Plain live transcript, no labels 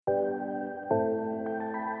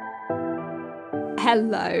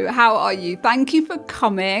hello. How are you? Thank you for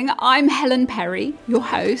coming. I'm Helen Perry, your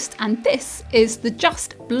host, and this is the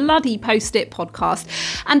Just Bloody Post-it podcast.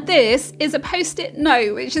 And this is a post-it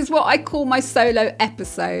note, which is what I call my solo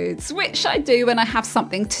episodes, which I do when I have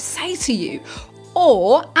something to say to you.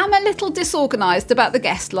 Or am a little disorganised about the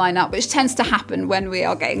guest lineup, which tends to happen when we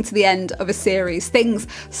are getting to the end of a series. Things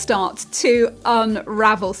start to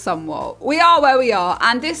unravel somewhat. We are where we are,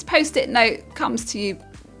 and this post-it note comes to you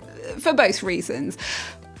for both reasons.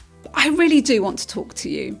 I really do want to talk to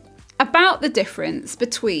you about the difference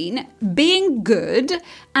between being good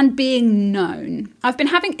and being known. I've been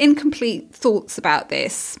having incomplete thoughts about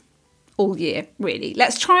this all year, really.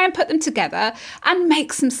 Let's try and put them together and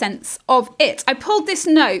make some sense of it. I pulled this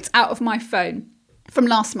note out of my phone from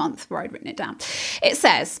last month where I'd written it down. It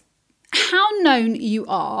says, how known you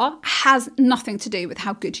are has nothing to do with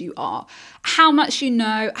how good you are. How much you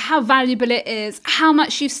know, how valuable it is, how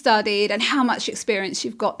much you've studied and how much experience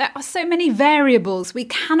you've got. There are so many variables we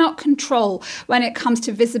cannot control when it comes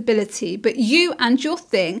to visibility, but you and your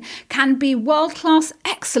thing can be world-class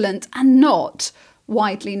excellent and not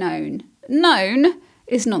widely known. Known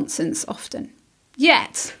is nonsense often.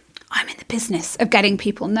 Yet, I'm in the business of getting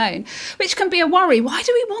people known, which can be a worry. Why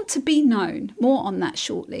do we want to be known? More on that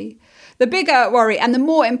shortly. The bigger worry and the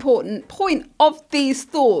more important point of these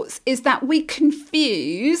thoughts is that we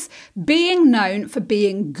confuse being known for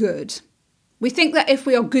being good. We think that if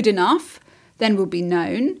we are good enough, then we'll be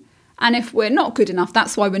known. And if we're not good enough,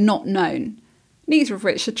 that's why we're not known. Neither of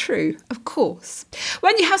which are true, of course.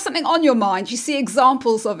 When you have something on your mind, you see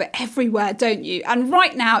examples of it everywhere, don't you? And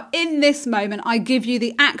right now, in this moment, I give you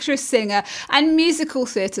the actress, singer and musical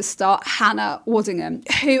theatre star Hannah Waddingham,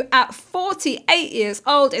 who at 48 years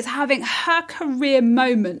old is having her career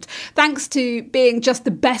moment thanks to being just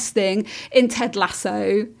the best thing in Ted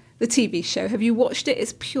Lasso, the TV show. Have you watched it?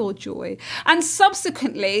 It's pure joy. And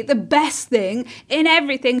subsequently, the best thing in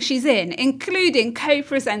everything she's in, including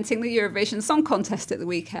co-presenting the Eurovision Song Contest at the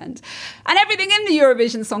weekend. And everything in the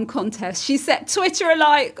Eurovision Song Contest, she set Twitter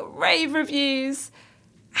alight, rave reviews.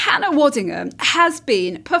 Hannah Waddingham has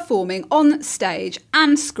been performing on stage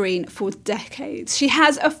and screen for decades. She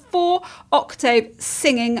has a 4-octave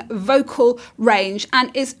singing vocal range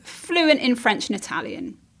and is fluent in French and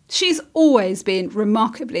Italian. She's always been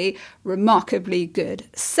remarkably good.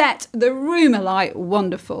 Set the room alight,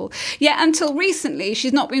 wonderful. Yet until recently,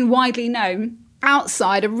 she's not been widely known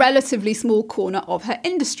outside a relatively small corner of her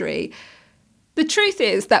industry. The truth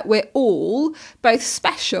is that we're all both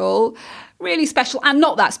special, really special, and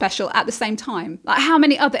not that special at the same time. Like, how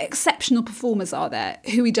many other exceptional performers are there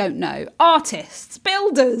who we don't know? Artists,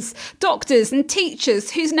 builders, doctors, and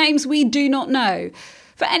teachers whose names we do not know.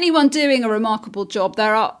 For anyone doing a remarkable job,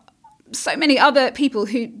 there are so many other people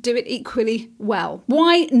who do it equally well.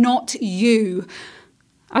 Why not you?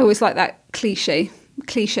 I always like that cliche.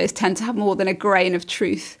 Cliches tend to have more than a grain of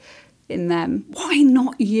truth in them. Why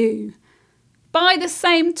not you? By the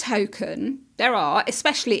same token, there are,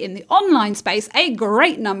 especially in the online space, a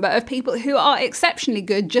great number of people who are exceptionally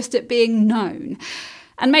good just at being known.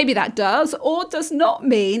 And maybe that does or does not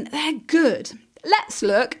mean they're good. Let's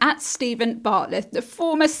look at Steven Bartlett, the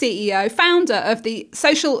former CEO, founder of the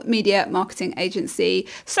social media marketing agency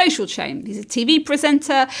Social Chain. He's a TV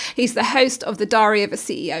presenter. He's the host of the Diary of a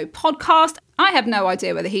CEO podcast. I have no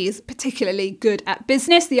idea whether he is particularly good at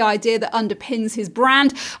business, the idea that underpins his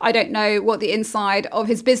brand. I don't know what the inside of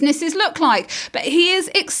his businesses look like, but he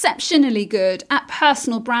is exceptionally good at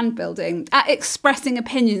personal brand building, at expressing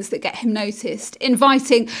opinions that get him noticed,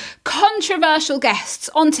 inviting controversial guests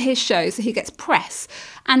onto his show so he gets press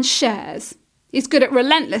and shares. He's good at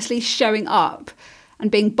relentlessly showing up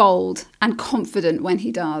and being bold and confident when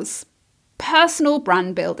he does. Personal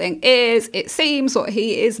brand building is, it seems, what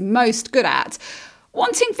he is most good at.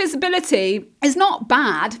 Wanting visibility is not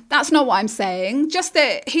bad. That's not what I'm saying. Just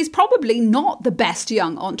that he's probably not the best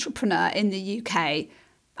young entrepreneur in the UK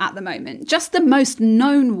at the moment. Just the most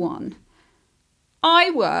known one. I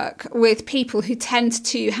work with people who tend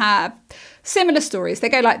to have similar stories. They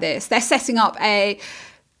go like this. They're setting up a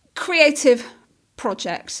creative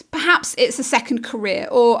project. Perhaps it's a second career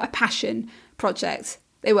or a passion project.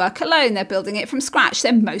 They work alone, they're building it from scratch,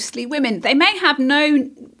 they're mostly women. They may have no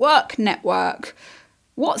work network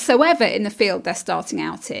whatsoever in the field they're starting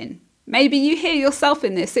out in. Maybe you hear yourself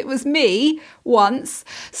in this. It was me once.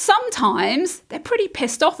 Sometimes they're pretty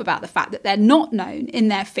pissed off about the fact that they're not known in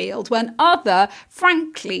their field when other,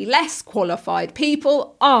 frankly, less qualified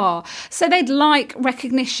people are. So they'd like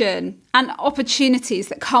recognition and opportunities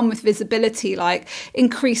that come with visibility, like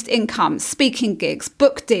increased income, speaking gigs,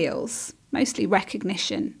 book deals. Mostly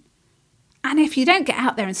recognition. And if you don't get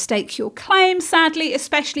out there and stake your claim, sadly,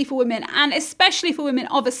 especially for women, and especially for women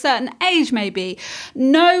of a certain age maybe,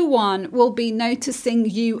 no one will be noticing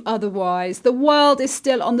you otherwise. The world is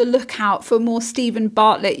still on the lookout for more Stephen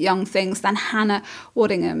Bartlett young things than Hannah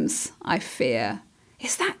Waddingham's, I fear.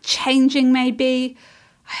 Is that changing maybe?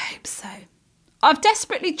 I hope so. I've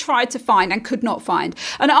desperately tried to find and could not find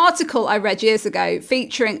an article I read years ago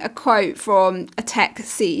featuring a quote from a tech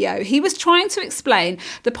CEO. He was trying to explain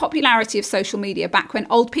the popularity of social media back when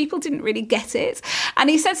old people didn't really get it. And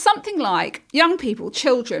he said something like, young people,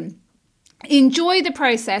 children, enjoy the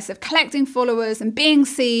process of collecting followers and being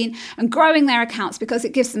seen and growing their accounts because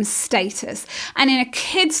it gives them status. And in a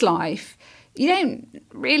kid's life, you don't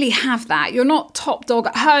really have that. You're not top dog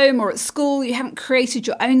at home or at school. You haven't created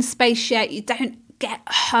your own space yet. You don't get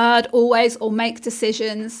heard always or make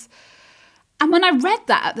decisions. And when I read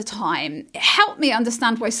that at the time, it helped me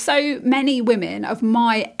understand why so many women of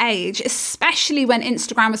my age, especially when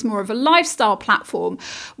Instagram was more of a lifestyle platform,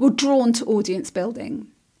 were drawn to audience building.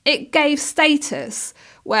 It gave status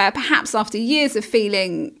where perhaps after years of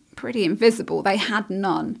feeling pretty invisible, they had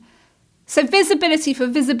none. So visibility for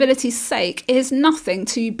visibility's sake is nothing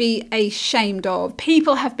to be ashamed of.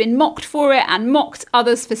 People have been mocked for it and mocked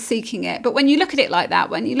others for seeking it. But when you look at it like that,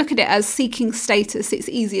 when you look at it as seeking status, it's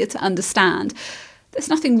easier to understand. There's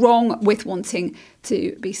nothing wrong with wanting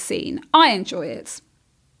to be seen. I enjoy it.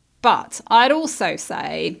 But I'd also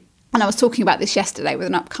say, and I was talking about this yesterday with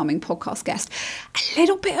an upcoming podcast guest, a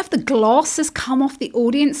little bit of the gloss has come off the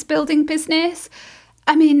audience building business.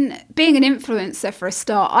 I mean, being an influencer for a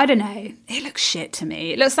start, I don't know, it looks shit to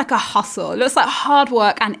me. It looks like a hustle. It looks like hard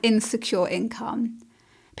work and insecure income.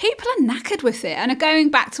 People are knackered with it and are going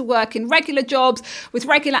back to work in regular jobs with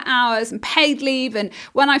regular hours and paid leave. And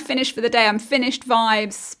when I finish for the day, I'm finished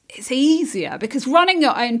vibes. It's easier because running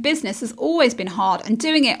your own business has always been hard, and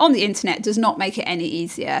doing it on the internet does not make it any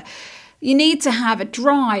easier. You need to have a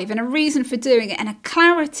drive and a reason for doing it and a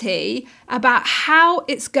clarity about how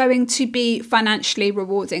it's going to be financially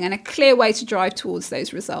rewarding and a clear way to drive towards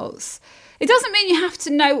those results. It doesn't mean you have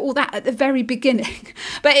to know all that at the very beginning,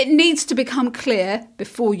 but it needs to become clear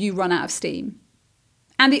before you run out of steam.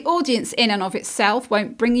 And the audience in and of itself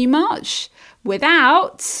won't bring you much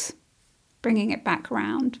without bringing it back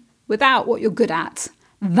around, without what you're good at.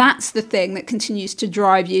 That's the thing that continues to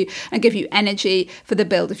drive you and give you energy for the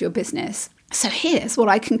build of your business. So here's what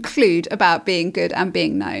I conclude about being good and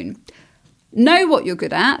being known. Know what you're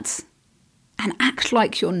good at and act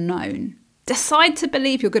like you're known. Decide to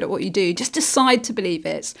believe you're good at what you do. Just decide to believe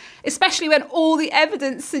it, especially when all the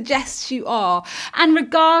evidence suggests you are. And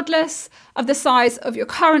regardless of the size of your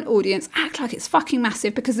current audience, act like it's fucking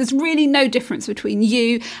massive, because there's really no difference between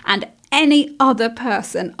you and any other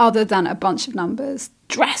person other than a bunch of numbers.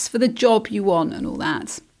 Dress for the job you want and all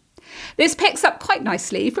that. This picks up quite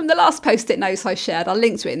nicely from the last post-it notes I shared. I'll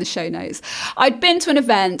link to it in the show notes. I'd been to an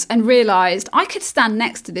event and realised I could stand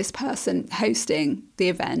next to this person hosting the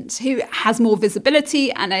event who has more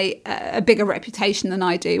visibility and a bigger reputation than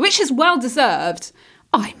I do, which is well deserved,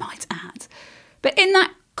 I might add. But in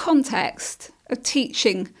that context of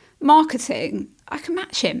teaching marketing, I can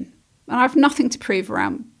match him. And I have nothing to prove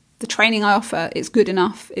around the training I offer. It's good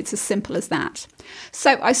enough. It's as simple as that.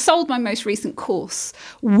 So I sold my most recent course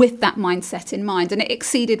with that mindset in mind, and it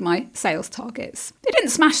exceeded my sales targets. It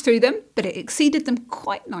didn't smash through them, but it exceeded them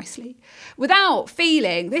quite nicely. Without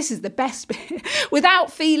feeling, this is the best bit,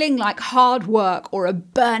 without feeling like hard work or a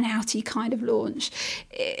burnout-y kind of launch.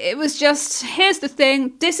 It was just, here's the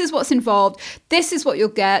thing, this is what's involved, this is what you'll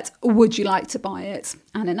get, would you like to buy it?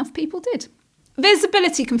 And enough people did.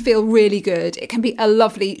 Visibility can feel really good. It can be a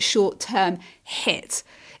lovely short-term hit.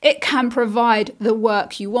 It can provide the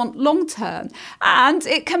work you want long-term. And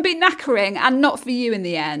it can be knackering and not for you in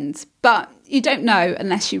the end. But you don't know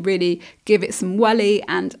unless you really give it some welly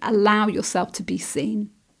and allow yourself to be seen.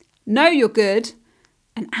 Know you're good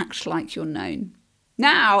and act like you're known.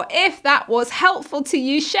 Now, if that was helpful to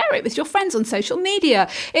you, share it with your friends on social media.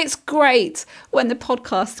 It's great when the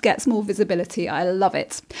podcast gets more visibility. I love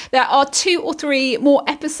it. There are 2 or 3 more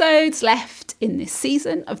episodes left in this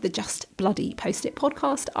season of the Just Bloody Post-it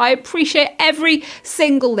podcast. I appreciate every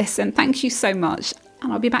single listen. Thank you so much.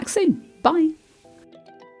 And I'll be back soon. Bye.